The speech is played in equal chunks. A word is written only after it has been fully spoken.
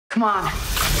Come on.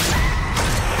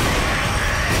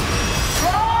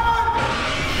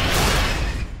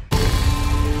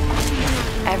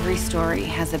 Every story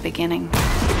has a beginning.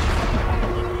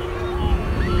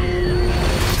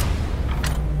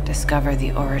 Discover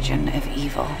the origin of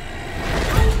evil.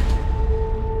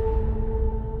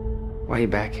 Why are you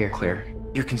back here, Claire?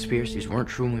 Your conspiracies weren't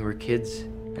true when we were kids.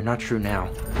 They're not true now.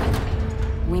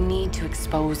 We need to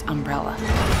expose Umbrella.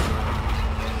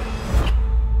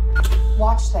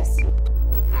 Watch this.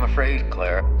 I'm afraid,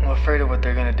 Claire. I'm afraid of what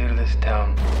they're gonna do to this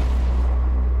town.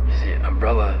 You see,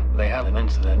 Umbrella, they had an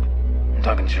incident. I'm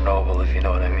talking Chernobyl, if you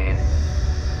know what I mean.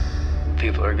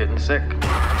 People are getting sick. You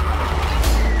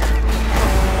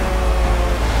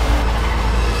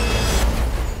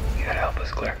gotta help us,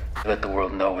 Claire. Let the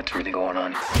world know what's really going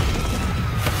on.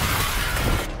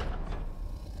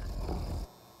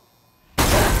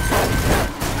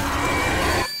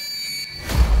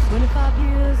 25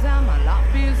 years and my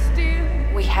life is still.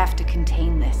 We have to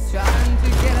contain this. Trying to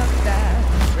get up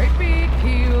that great big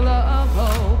hill of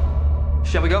hope.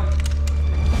 Shall we go?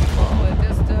 For a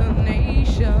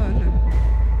destination.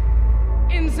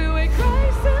 Into a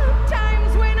crisis of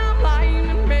times when I'm lying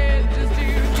in bed just to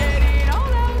get it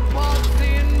all out. What's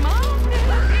in my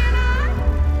head and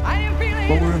I didn't feel it.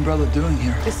 What were Umbrella doing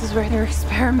here? This is where they're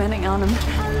experimenting on him. A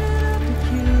little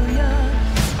peculiar.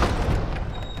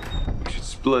 We should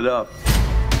split up.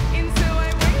 Into a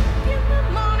wake in the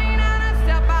morning and I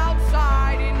step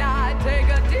outside and I take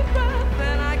a deep breath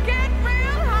and I get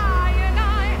real high and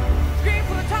I scream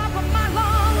for the top of my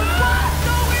lungs. What's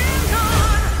going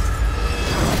on?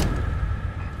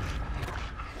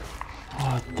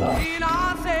 What the? And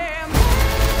I say,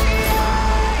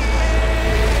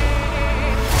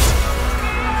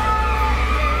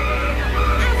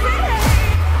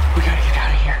 We gotta get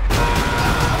out of here.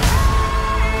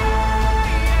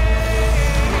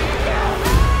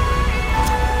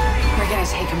 We're gonna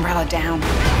take Umbrella down.